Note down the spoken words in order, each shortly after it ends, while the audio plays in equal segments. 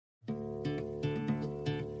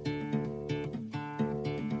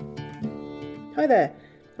Hi there,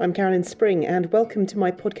 I'm Carolyn Spring and welcome to my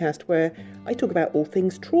podcast where I talk about all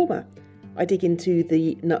things trauma. I dig into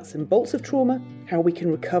the nuts and bolts of trauma, how we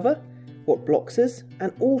can recover, what blocks us,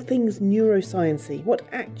 and all things neuroscience-y, what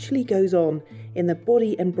actually goes on in the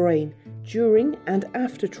body and brain during and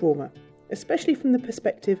after trauma, especially from the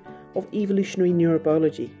perspective of evolutionary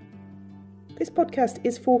neurobiology. This podcast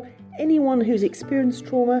is for anyone who's experienced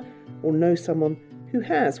trauma or knows someone who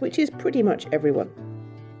has, which is pretty much everyone.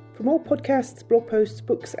 For more podcasts, blog posts,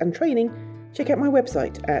 books and training, check out my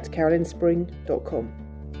website at carolynspring.com.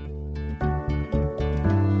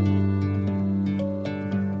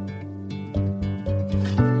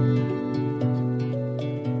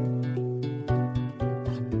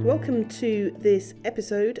 Welcome to this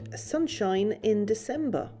episode, Sunshine in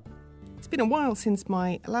December. It's been a while since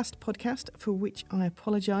my last podcast, for which I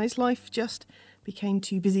apologise. Life just became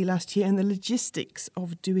too busy last year and the logistics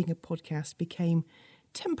of doing a podcast became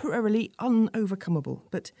temporarily unovercomable,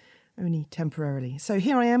 but only temporarily. So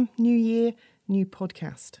here I am, new year, new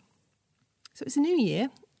podcast. So it's a new year,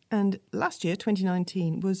 and last year,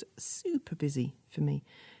 2019, was super busy for me.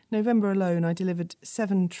 November alone, I delivered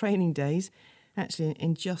 7 training days, actually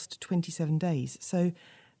in just 27 days. So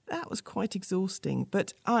that was quite exhausting,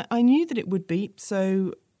 but I knew that it would be,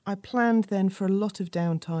 so I planned then for a lot of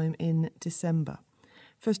downtime in December.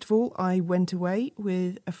 First of all, I went away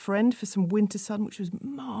with a friend for some winter sun, which was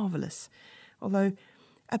marvellous, although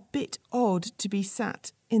a bit odd to be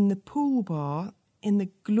sat in the pool bar in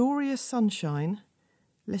the glorious sunshine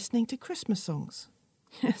listening to Christmas songs.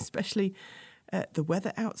 Especially the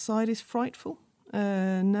weather outside is frightful.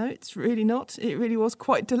 No, it's really not. It really was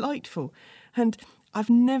quite delightful. And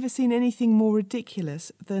I've never seen anything more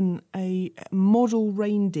ridiculous than a model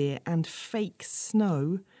reindeer and fake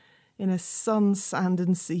snow in a sun, sand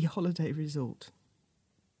and sea holiday resort.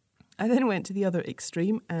 I then went to the other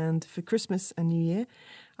extreme, and for Christmas and New Year,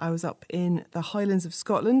 I was up in the Highlands of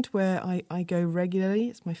Scotland, where I go regularly.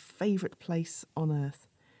 It's my favourite place on earth.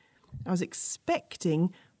 I was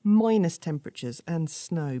expecting minus temperatures and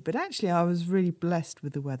snow, but actually I was really blessed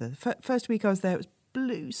with the weather. The first week I was there, it was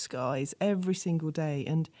blue skies every single day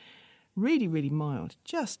and really, really mild,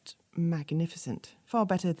 just magnificent. Far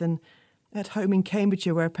better than at home in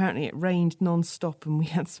Cambridgeshire, where apparently it rained non-stop and we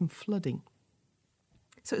had some flooding.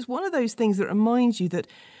 So it's one of those things that reminds you that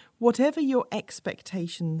whatever your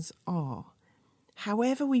expectations are,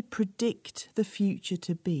 however we predict the future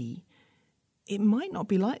to be, it might not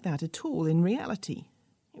be like that at all in reality.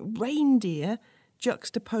 Reindeer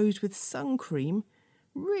juxtaposed with suncream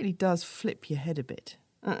really does flip your head a bit.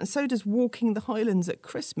 So does walking the Highlands at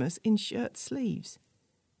Christmas in shirt sleeves.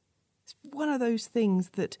 It's one of those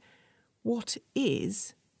things that what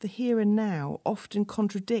is, the here and now, often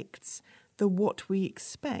contradicts the what we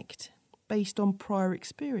expect based on prior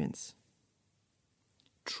experience.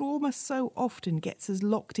 Trauma so often gets us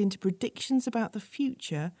locked into predictions about the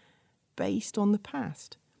future based on the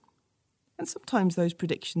past. And sometimes those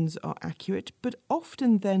predictions are accurate, but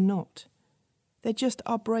often they're not. They're just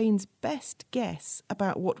our brain's best guess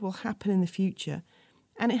about what will happen in the future,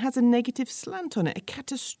 and it has a negative slant on it, a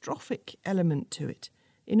catastrophic element to it,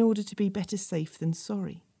 in order to be better safe than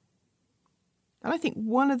sorry. And I think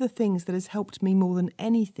one of the things that has helped me more than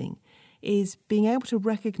anything is being able to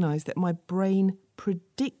recognise that my brain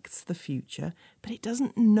predicts the future, but it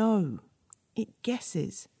doesn't know. It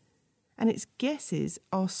guesses. And its guesses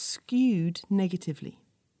are skewed negatively.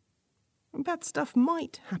 And bad stuff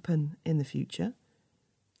might happen in the future,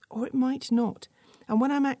 or it might not. And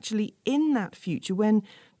when I'm actually in that future, when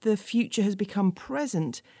the future has become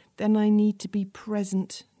present, then I need to be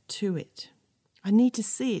present to it. I need to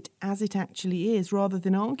see it as it actually is, rather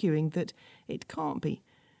than arguing that it can't be.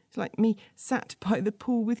 It's like me sat by the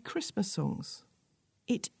pool with Christmas songs.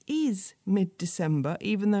 It is mid-December,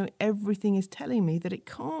 even though everything is telling me that it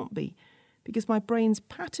can't be, because my brain's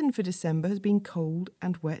pattern for December has been cold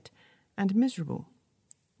and wet and miserable.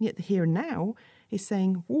 Yet the here and now is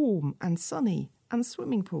saying warm and sunny and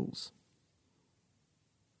swimming pools.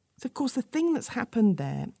 So, of course, the thing that's happened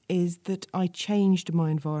there is that I changed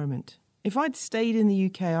my environment. If I'd stayed in the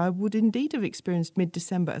UK, I would indeed have experienced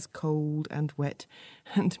mid-December as cold and wet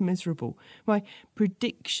and miserable. My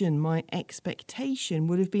prediction, my expectation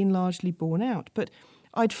would have been largely borne out, but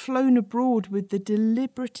I'd flown abroad with the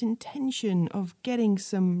deliberate intention of getting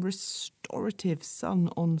some restorative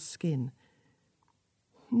sun on skin.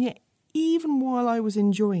 Yet, even while I was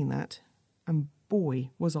enjoying that, and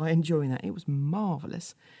boy was I enjoying that, it was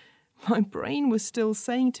marvellous, my brain was still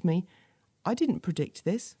saying to me, I didn't predict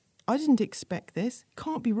this. I didn't expect this. It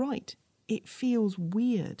can't be right. It feels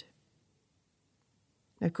weird.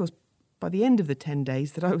 Now, of course, by the end of the 10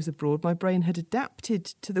 days that I was abroad, my brain had adapted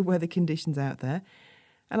to the weather conditions out there,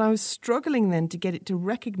 and I was struggling then to get it to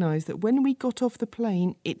recognise that when we got off the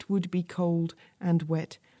plane, it would be cold and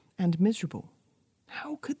wet and miserable.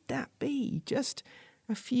 How could that be? Just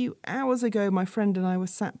a few hours ago, my friend and I were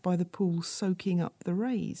sat by the pool soaking up the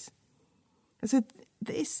rays. And so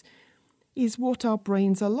this is what our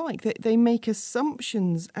brains are like. They make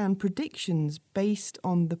assumptions and predictions based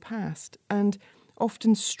on the past and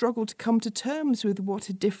often struggle to come to terms with what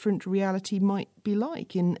a different reality might be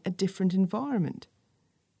like in a different environment.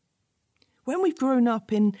 When we've grown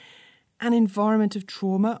up in an environment of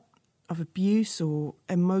trauma, of abuse or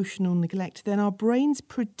emotional neglect, then our brains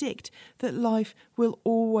predict that life will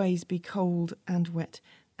always be cold and wet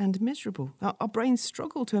and miserable. Our brains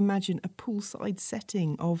struggle to imagine a poolside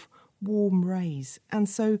setting of warm rays, and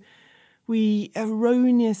so we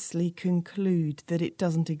erroneously conclude that it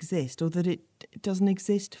doesn't exist or that it doesn't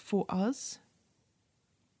exist for us.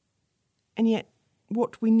 And yet,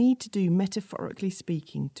 what we need to do, metaphorically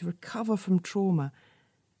speaking, to recover from trauma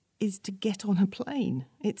is to get on a plane.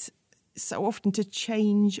 It's so often to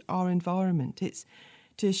change our environment. It's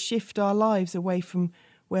to shift our lives away from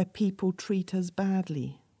where people treat us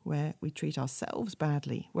badly, where we treat ourselves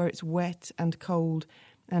badly, where it's wet and cold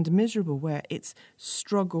and miserable, where it's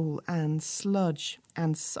struggle and sludge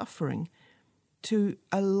and suffering, to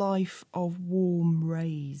a life of warm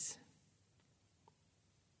rays.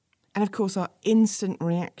 And of course, our instant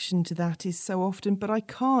reaction to that is so often, but I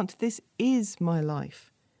can't, this is my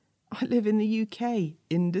life. I live in the UK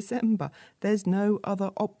in December. There's no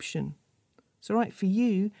other option. It's all right for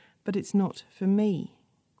you, but it's not for me.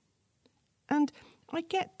 And I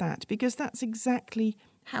get that because that's exactly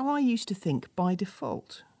how I used to think by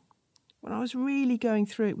default. When I was really going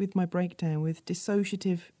through it with my breakdown, with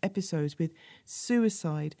dissociative episodes, with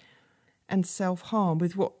suicide and self-harm,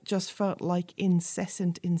 with what just felt like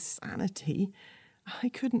incessant insanity, I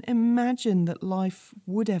couldn't imagine that life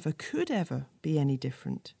could ever be any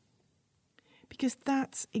different. Because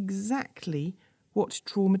that's exactly what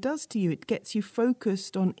trauma does to you. It gets you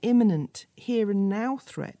focused on imminent, here and now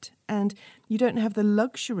threat, and you don't have the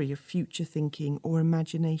luxury of future thinking or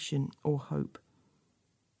imagination or hope.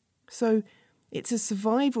 So it's a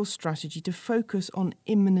survival strategy to focus on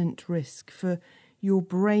imminent risk, for your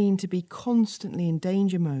brain to be constantly in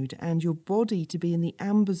danger mode and your body to be in the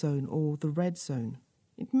amber zone or the red zone.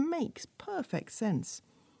 It makes perfect sense.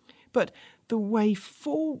 But the way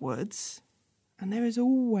forwards, and there is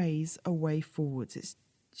always a way forwards, it's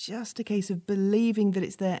just a case of believing that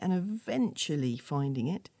it's there and eventually finding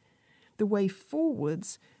it. The way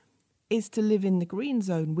forwards is to live in the green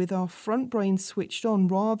zone with our front brain switched on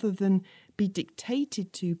rather than be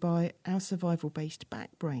dictated to by our survival-based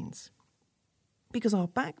back brains. Because our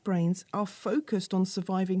back brains are focused on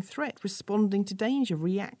surviving threat, responding to danger,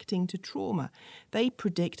 reacting to trauma. They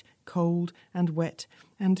predict cold and wet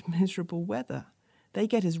and miserable weather. They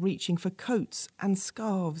get us reaching for coats and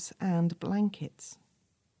scarves and blankets.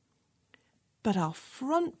 But our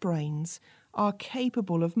front brains are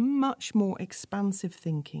capable of much more expansive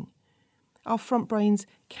thinking. Our front brains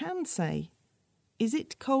can say, is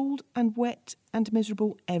it cold and wet and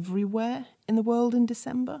miserable everywhere in the world in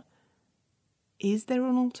December? Is there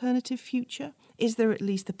an alternative future? Is there at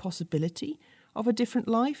least the possibility of a different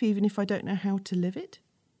life, even if I don't know how to live it?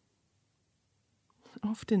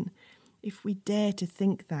 Often, if we dare to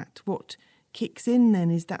think that, what kicks in then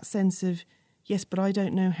is that sense of, yes, but I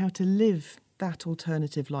don't know how to live that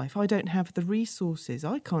alternative life. I don't have the resources.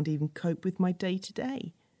 I can't even cope with my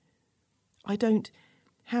day-to-day. I don't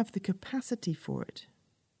have the capacity for it.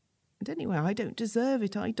 And anyway, I don't deserve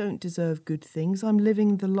it. I don't deserve good things. I'm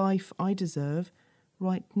living the life I deserve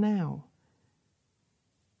right now.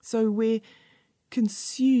 So we're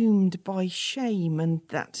consumed by shame and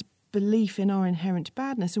that belief in our inherent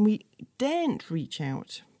badness, and we daren't reach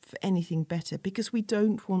out for anything better because we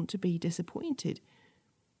don't want to be disappointed.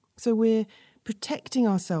 So we're protecting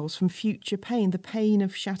ourselves from future pain, the pain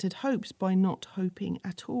of shattered hopes, by not hoping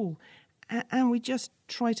at all. And we just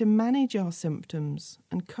try to manage our symptoms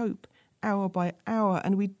and cope hour by hour,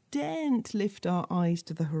 and we daren't lift our eyes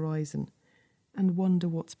to the horizon and wonder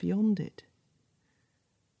what's beyond it.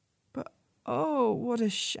 But oh, what a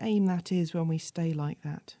shame that is when we stay like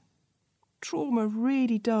that. Trauma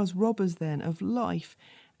really does rob us then of life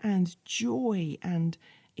and joy and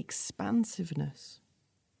expansiveness.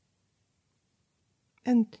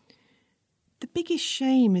 And the biggest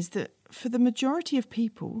shame is that for the majority of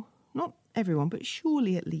people, not everyone, but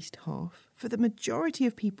surely at least half, for the majority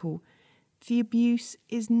of people, the abuse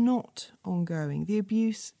is not ongoing. The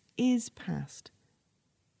abuse is past.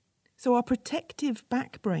 So our protective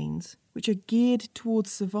back brains, which are geared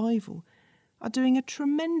towards survival, are doing a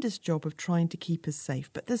tremendous job of trying to keep us safe.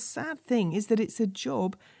 But the sad thing is that it's a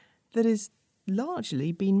job that has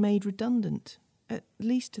largely been made redundant, at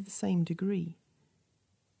least to the same degree.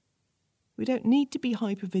 We don't need to be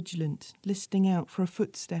hypervigilant, listening out for a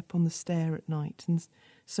footstep on the stair at night and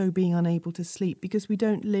so being unable to sleep because we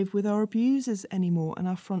don't live with our abusers anymore and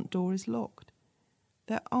our front door is locked.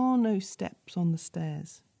 There are no steps on the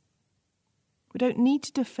stairs. We don't need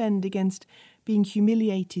to defend against being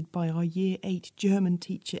humiliated by our Year 8 German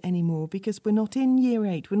teacher anymore because we're not in Year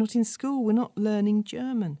 8, we're not in school, we're not learning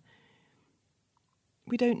German.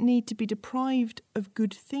 We don't need to be deprived of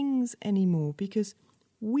good things anymore because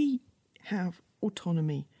we have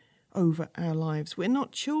autonomy over our lives. We're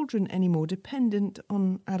not children anymore, dependent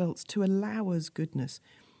on adults to allow us goodness.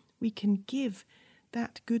 We can give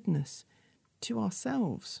that goodness to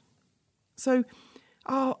ourselves. So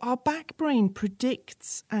our back brain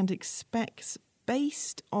predicts and expects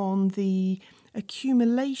based on the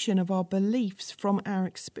accumulation of our beliefs from our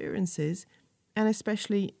experiences and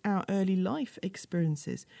especially our early life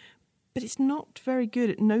experiences. But it's not very good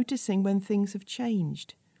at noticing when things have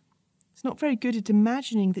changed. It's not very good at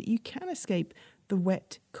imagining that you can escape the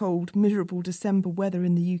wet, cold, miserable December weather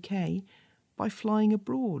in the UK by flying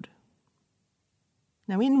abroad.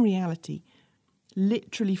 Now, in reality,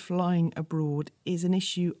 literally flying abroad is an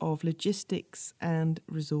issue of logistics and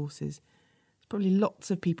resources. There's probably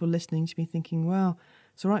lots of people listening to me thinking, well,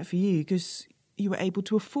 it's all right for you because you were able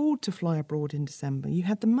to afford to fly abroad in December. You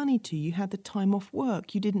had the money to, you had the time off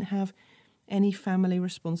work, you didn't have any family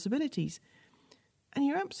responsibilities. And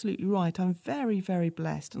you're absolutely right. I'm very, very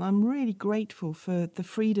blessed and I'm really grateful for the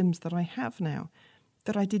freedoms that I have now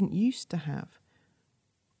that I didn't used to have.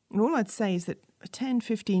 And all I'd say is that 10,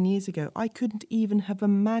 15 years ago, I couldn't even have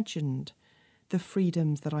imagined the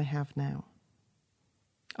freedoms that I have now.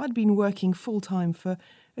 I'd been working full-time for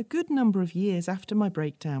a good number of years after my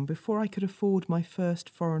breakdown before I could afford my first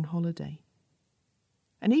foreign holiday.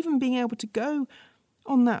 And even being able to go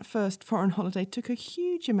on that first foreign holiday took a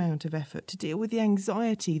huge amount of effort to deal with the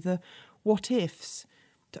anxiety, the what-ifs,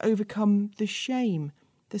 to overcome the shame,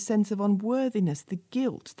 the sense of unworthiness, the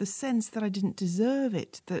guilt, the sense that I didn't deserve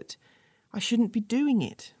it, that I shouldn't be doing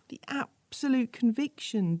it, the absolute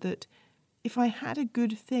conviction that if I had a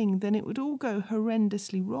good thing, then it would all go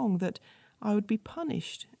horrendously wrong, that I would be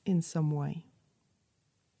punished in some way.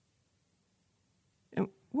 And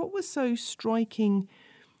what was so striking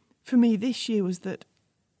for me this year was that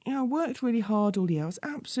I worked really hard all year. I was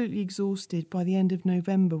absolutely exhausted by the end of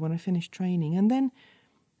November when I finished training. And then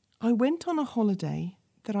I went on a holiday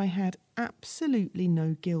that I had absolutely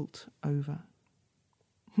no guilt over.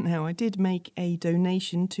 Now, I did make a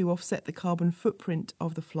donation to offset the carbon footprint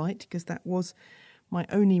of the flight because that was my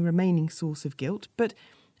only remaining source of guilt. But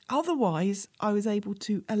otherwise, I was able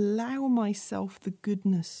to allow myself the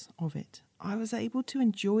goodness of it. I was able to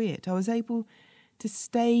enjoy it. I was able to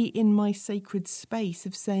stay in my sacred space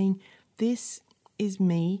of saying, this is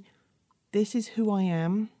me, this is who I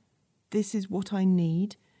am, this is what I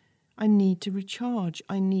need to recharge,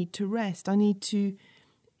 I need to rest, I need to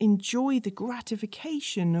enjoy the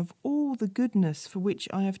gratification of all the goodness for which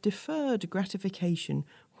I have deferred gratification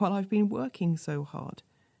while I've been working so hard.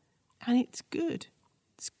 And it's good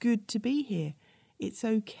to be here, it's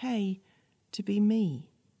okay to be me.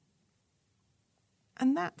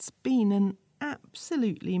 And that's been an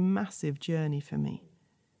absolutely massive journey for me.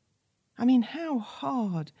 I mean, how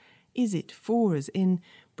hard is it for us, in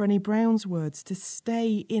Brené Brown's words, to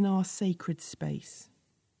stay in our sacred space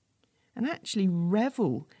and actually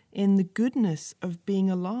revel in the goodness of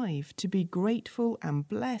being alive, to be grateful and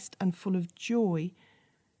blessed and full of joy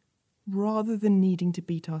rather than needing to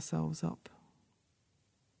beat ourselves up.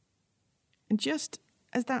 And just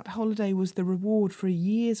as that holiday was the reward for a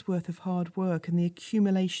year's worth of hard work and the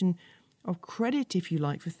accumulation of credit, if you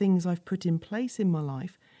like, for things I've put in place in my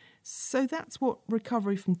life, so that's what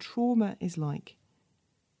recovery from trauma is like.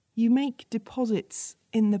 You make deposits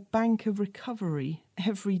in the bank of recovery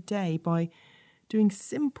every day by doing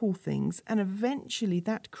simple things, and eventually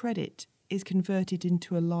that credit is converted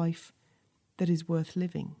into a life that is worth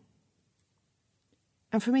living.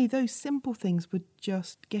 And for me, those simple things were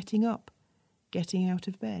just getting up, getting out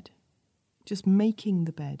of bed, just making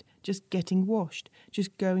the bed, just getting washed,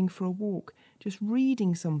 just going for a walk, just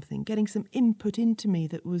reading something, getting some input into me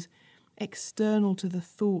that was external to the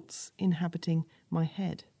thoughts inhabiting my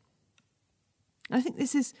head. And I think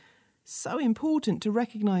this is so important to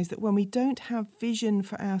recognise that when we don't have vision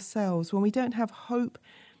for ourselves, when we don't have hope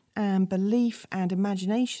and belief and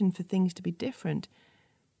imagination for things to be different,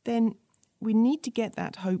 then we need to get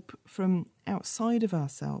that hope from outside of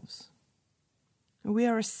ourselves. We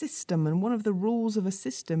are a system, and one of the rules of a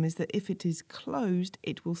system is that if it is closed,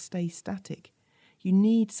 it will stay static. You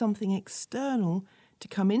need something external to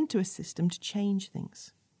come into a system to change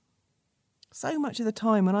things. So much of the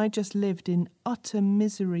time when I just lived in utter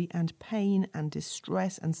misery and pain and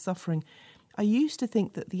distress and suffering, I used to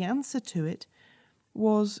think that the answer to it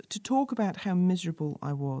was to talk about how miserable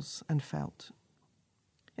I was and felt.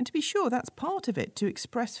 And to be sure, that's part of it, to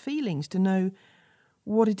express feelings, to know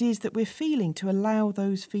what it is that we're feeling, to allow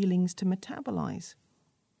those feelings to metabolise.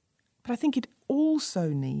 But I think it also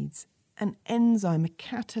needs an enzyme, a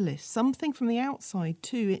catalyst, something from the outside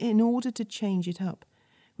too, in order to change it up.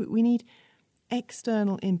 We need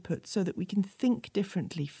external input so that we can think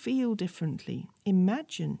differently, feel differently,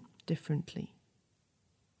 imagine differently.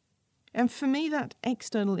 And for me, that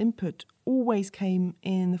external input always came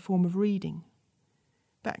in the form of reading.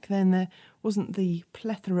 Back then, there wasn't the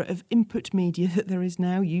plethora of input media that there is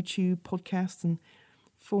now, YouTube, podcasts, and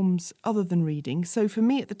forms other than reading. So for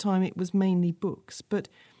me at the time, it was mainly books, but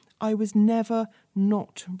I was never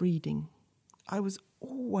not reading. I was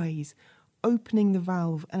always opening the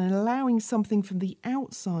valve and allowing something from the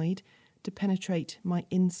outside to penetrate my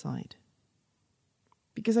inside.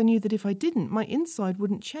 Because I knew that if I didn't, my inside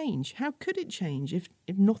wouldn't change. How could it change if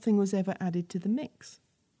nothing was ever added to the mix?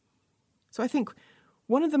 So I think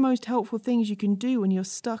one of the most helpful things you can do when you're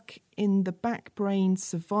stuck in the back brain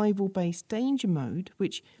survival-based danger mode,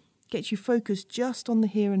 which gets you focused just on the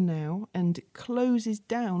here and now and closes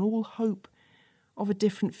down all hope of a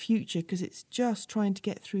different future because it's just trying to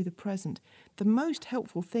get through the present. The most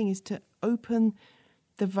helpful thing is to open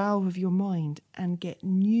the valve of your mind and get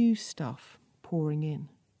new stuff pouring in.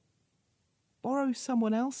 Borrow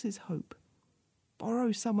someone else's hope.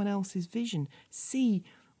 Borrow someone else's vision. See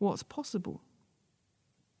what's possible.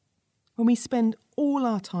 When we spend all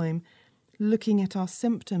our time looking at our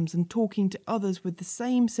symptoms and talking to others with the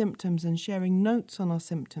same symptoms and sharing notes on our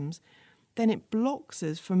symptoms, then it blocks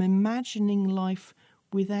us from imagining life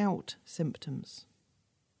without symptoms.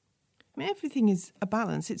 I mean, everything is a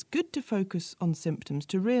balance. It's good to focus on symptoms,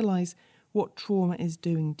 to realise what trauma is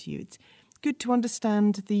doing to you. It's good to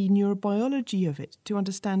understand the neurobiology of it, to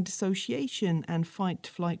understand dissociation and fight,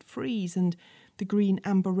 flight, freeze, and the green,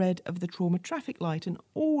 amber, red of the trauma traffic light and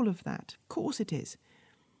all of that. Of course it is.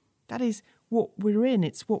 That is what we're in.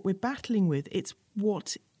 It's what we're battling with. It's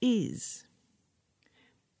what is.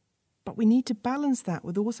 But we need to balance that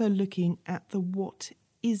with also looking at the what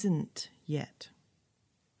isn't yet.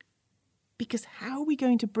 Because how are we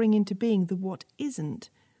going to bring into being the what isn't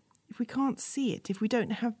if we can't see it, if we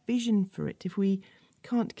don't have vision for it, if we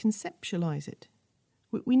can't conceptualize it?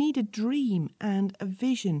 We need a dream and a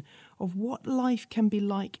vision of what life can be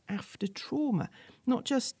like after trauma, not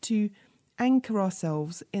just to anchor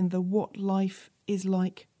ourselves in the what life is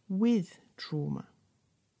like with trauma.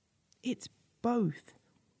 It's both.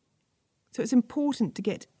 So it's important to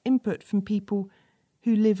get input from people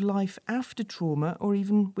who live life after trauma or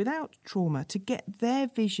even without trauma, to get their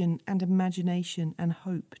vision and imagination and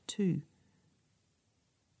hope too.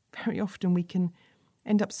 Very often we can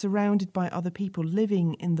end up surrounded by other people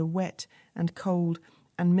living in the wet and cold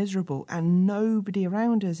and miserable, and nobody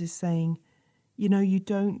around us is saying, you know, you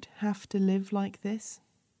don't have to live like this.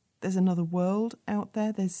 There's another world out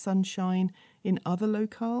there. There's sunshine in other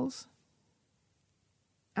locales.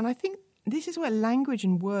 And I think this is where language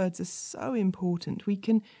and words are so important. We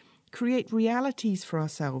can create realities for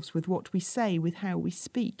ourselves with what we say, with how we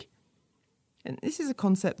speak. And this is a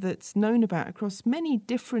concept that's known about across many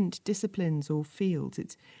different disciplines or fields.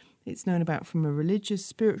 It's known about from a religious,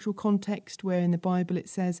 spiritual context, where in the Bible it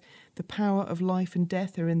says, the power of life and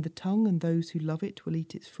death are in the tongue, and those who love it will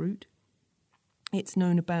eat its fruit. It's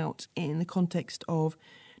known about in the context of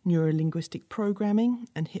neurolinguistic programming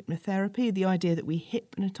and hypnotherapy, the idea that we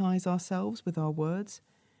hypnotize ourselves with our words.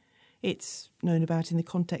 It's known about in the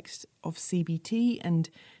context of CBT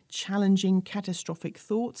and challenging catastrophic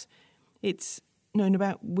thoughts. It's known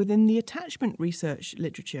about within the attachment research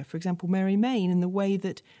literature, for example, Mary Main, and the way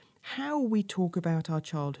that how we talk about our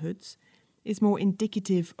childhoods is more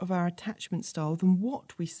indicative of our attachment style than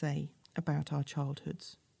what we say about our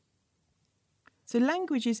childhoods. So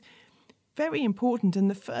language is very important,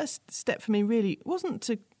 and the first step for me really wasn't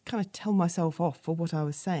to kind of tell myself off for what I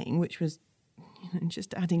was saying, which was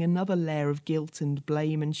just adding another layer of guilt and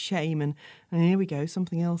blame and shame and here we go,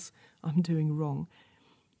 something else I'm doing wrong.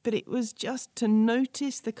 But it was just to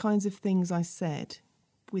notice the kinds of things I said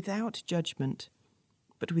without judgment,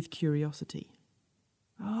 but with curiosity.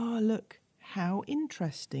 Oh, look, how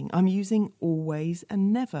interesting. I'm using always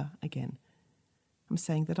and never again. I'm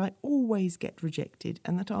saying that I always get rejected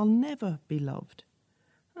and that I'll never be loved.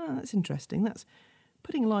 Oh, that's interesting. That's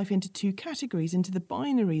putting life into two categories, into the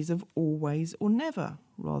binaries of always or never,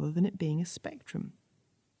 rather than it being a spectrum.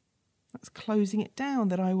 That's closing it down,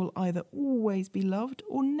 that I will either always be loved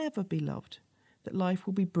or never be loved, that life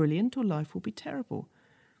will be brilliant or life will be terrible.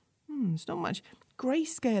 There's not much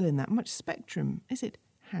grayscale in that, much spectrum, is it?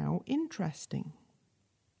 How interesting.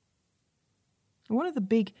 One of the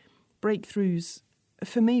big breakthroughs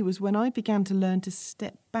for me was when I began to learn to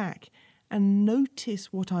step back and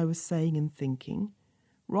notice what I was saying and thinking,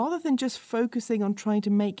 rather than just focusing on trying to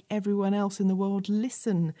make everyone else in the world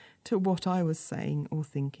listen to what I was saying or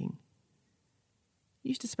thinking. I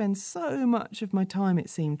used to spend so much of my time, it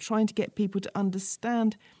seemed, trying to get people to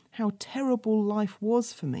understand how terrible life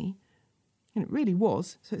was for me. And it really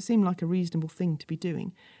was, so it seemed like a reasonable thing to be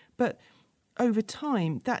doing. But over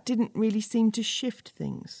time, that didn't really seem to shift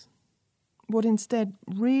things. What instead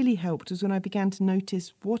really helped was when I began to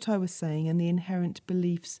notice what I was saying and the inherent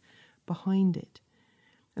beliefs behind it.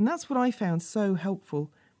 And that's what I found so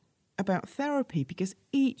helpful about therapy, because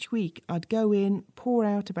each week I'd go in, pour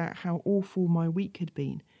out about how awful my week had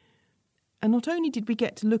been. And not only did we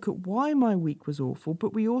get to look at why my week was awful,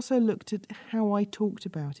 but we also looked at how I talked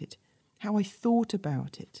about it, how I thought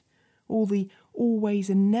about it, all the always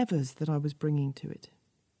and nevers that I was bringing to it.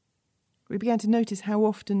 We began to notice how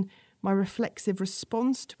often my reflexive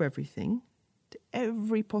response to everything, to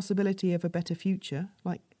every possibility of a better future,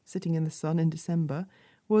 like sitting in the sun in December,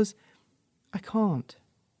 was, I can't.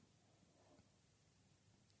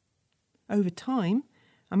 Over time,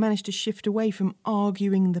 I managed to shift away from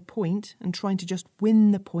arguing the point and trying to just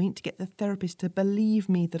win the point to get the therapist to believe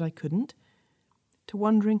me that I couldn't, to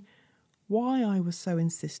wondering why I was so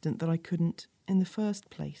insistent that I couldn't in the first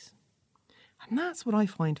place. And that's what I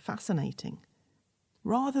find fascinating.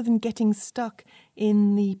 Rather than getting stuck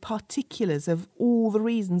in the particulars of all the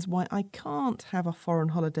reasons why I can't have a foreign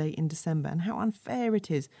holiday in December and how unfair it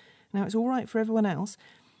is and how it's all right for everyone else,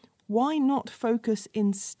 why not focus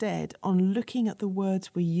instead on looking at the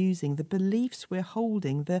words we're using, the beliefs we're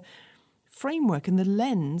holding, the framework and the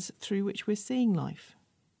lens through which we're seeing life?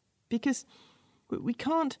 Because we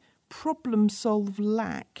can't problem solve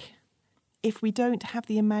lack if we don't have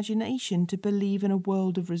the imagination to believe in a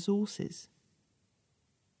world of resources.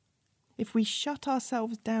 If we shut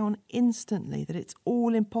ourselves down instantly, that it's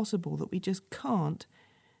all impossible, that we just can't,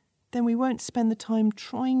 then we won't spend the time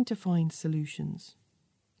trying to find solutions.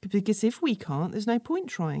 Because if we can't, there's no point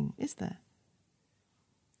trying, is there?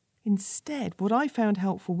 Instead, what I found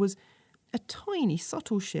helpful was a tiny,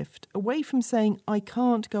 subtle shift away from saying, I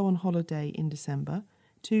can't go on holiday in December,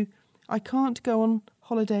 to, I can't go on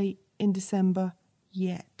holiday in December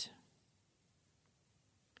yet.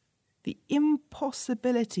 The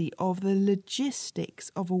impossibility of the logistics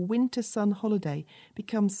of a winter sun holiday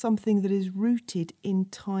becomes something that is rooted in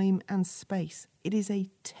time and space. It is a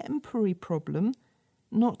temporary problem,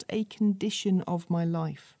 not a condition of my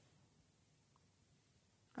life.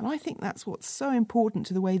 And I think that's what's so important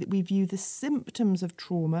to the way that we view the symptoms of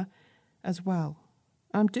trauma as well.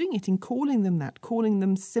 I'm doing it in calling them that, calling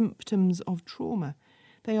them symptoms of trauma.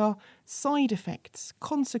 They are side effects,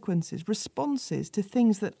 consequences, responses to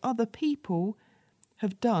things that other people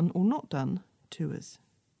have done or not done to us.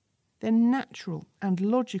 They're natural and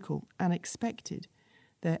logical and expected.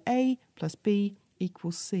 They're A plus B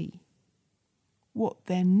equals C. What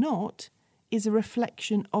they're not is a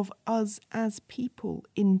reflection of us as people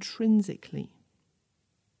intrinsically.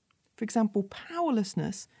 For example,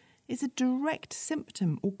 powerlessness is a direct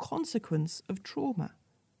symptom or consequence of trauma.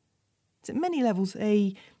 It's at many levels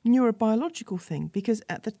a neurobiological thing, because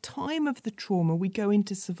at the time of the trauma we go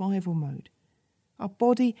into survival mode. Our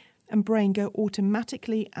body and brain go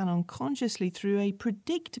automatically and unconsciously through a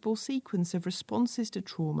predictable sequence of responses to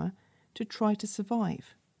trauma to try to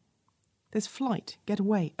survive. There's flight, get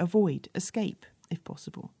away, avoid, escape, if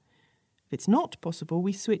possible. If it's not possible,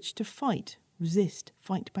 we switch to fight, resist,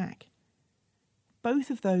 fight back.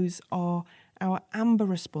 Both of those are our amber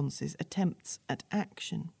responses, attempts at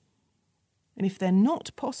action. And if they're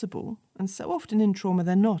not possible, and so often in trauma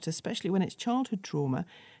they're not, especially when it's childhood trauma,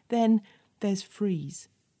 then there's freeze.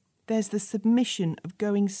 There's the submission of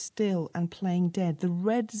going still and playing dead, the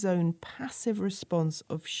red zone passive response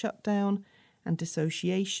of shutdown and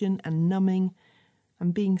dissociation and numbing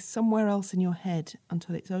and being somewhere else in your head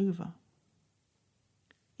until it's over.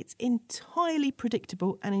 It's entirely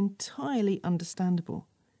predictable and entirely understandable.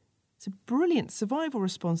 It's a brilliant survival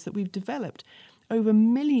response that we've developed over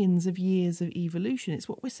millions of years of evolution. It's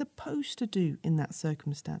what we're supposed to do in that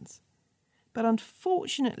circumstance. But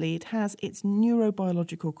unfortunately, it has its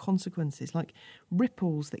neurobiological consequences, like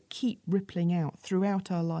ripples that keep rippling out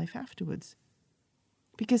throughout our life afterwards.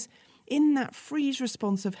 Because in that freeze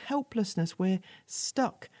response of helplessness, we're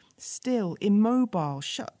stuck, still, immobile,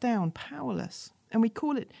 shut down, powerless. And we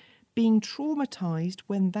call it being traumatized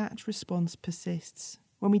when that response persists,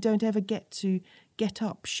 when we don't ever get to get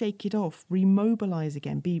up, shake it off, remobilize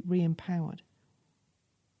again, be re-empowered.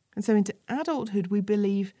 And so into adulthood, we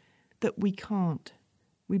believe that we can't.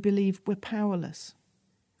 We believe we're powerless.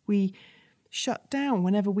 We shut down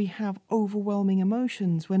whenever we have overwhelming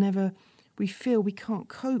emotions, whenever we feel we can't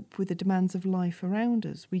cope with the demands of life around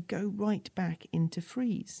us. We go right back into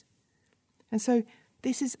freeze. And so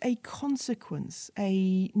this is a consequence,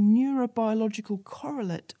 a neurobiological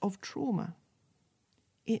correlate of trauma.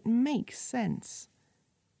 It makes sense,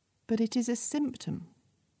 but it is a symptom.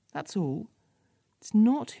 That's all. It's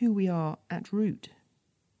not who we are at root.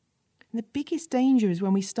 And the biggest danger is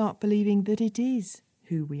when we start believing that it is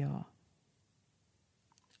who we are.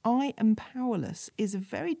 I am powerless is a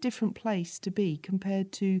very different place to be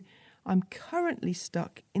compared to I'm currently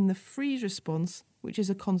stuck in the freeze response, which is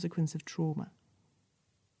a consequence of trauma.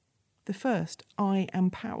 The first, I am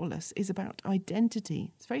powerless, is about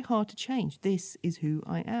identity. It's very hard to change. This is who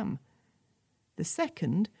I am. The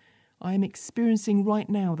second, I am experiencing right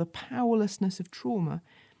now, the powerlessness of trauma,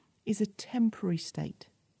 is a temporary state.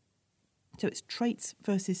 So it's traits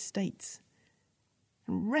versus states.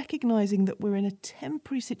 And recognising that we're in a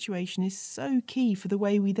temporary situation is so key for the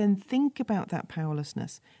way we then think about that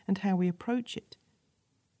powerlessness and how we approach it.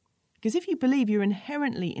 Because if you believe you're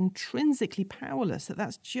inherently, intrinsically powerless, that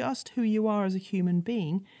that's just who you are as a human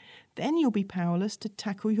being, then you'll be powerless to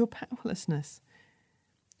tackle your powerlessness.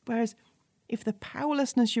 Whereas if the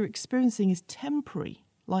powerlessness you're experiencing is temporary,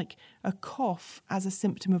 like a cough as a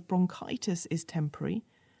symptom of bronchitis is temporary,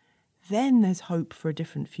 then there's hope for a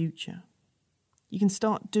different future. You can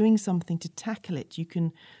start doing something to tackle it. You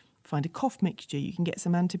can find a cough mixture, you can get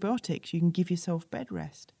some antibiotics, you can give yourself bed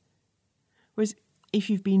rest. Whereas if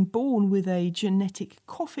you've been born with a genetic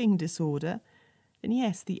coughing disorder, then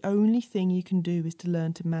yes, the only thing you can do is to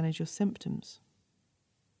learn to manage your symptoms.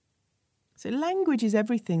 So language is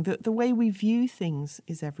everything. The way we view things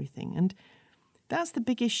is everything. And that's the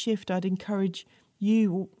biggest shift I'd encourage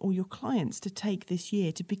you or your clients to take this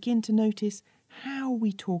year, to begin to notice how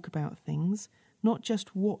we talk about things, not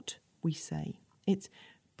just what we say. It's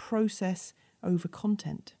process over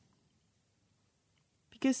content.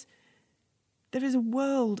 Because there is a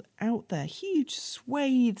world out there, huge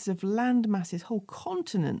swathes of land masses, whole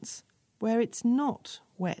continents, where it's not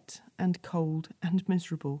wet and cold and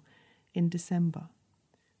miserable in December,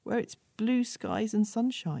 where it's blue skies and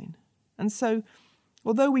sunshine. And so,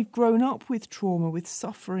 although we've grown up with trauma, with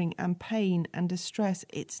suffering and pain and distress,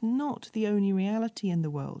 it's not the only reality in the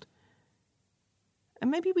world. And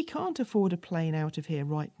maybe we can't afford a plane out of here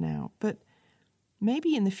right now, but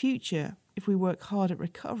maybe in the future, if we work hard at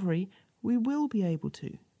recovery, we will be able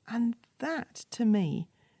to. And that, to me,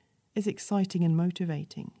 is exciting and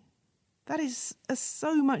motivating. That is a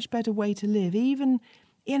so much better way to live, even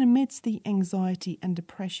in amidst the anxiety and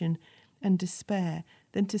depression and despair,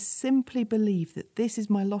 than to simply believe that this is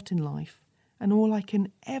my lot in life and all I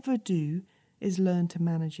can ever do is learn to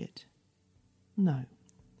manage it. No,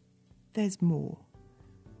 there's more.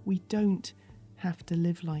 We don't have to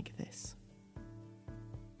live like this.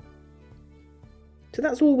 So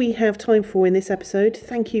that's all we have time for in this episode.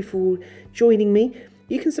 Thank you for joining me.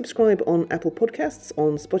 You can subscribe on Apple Podcasts,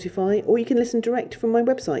 on Spotify, or you can listen direct from my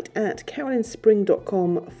website at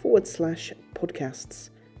carolinsspring.com/podcasts.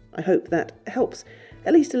 I hope that helps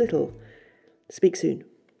at least a little. Speak soon.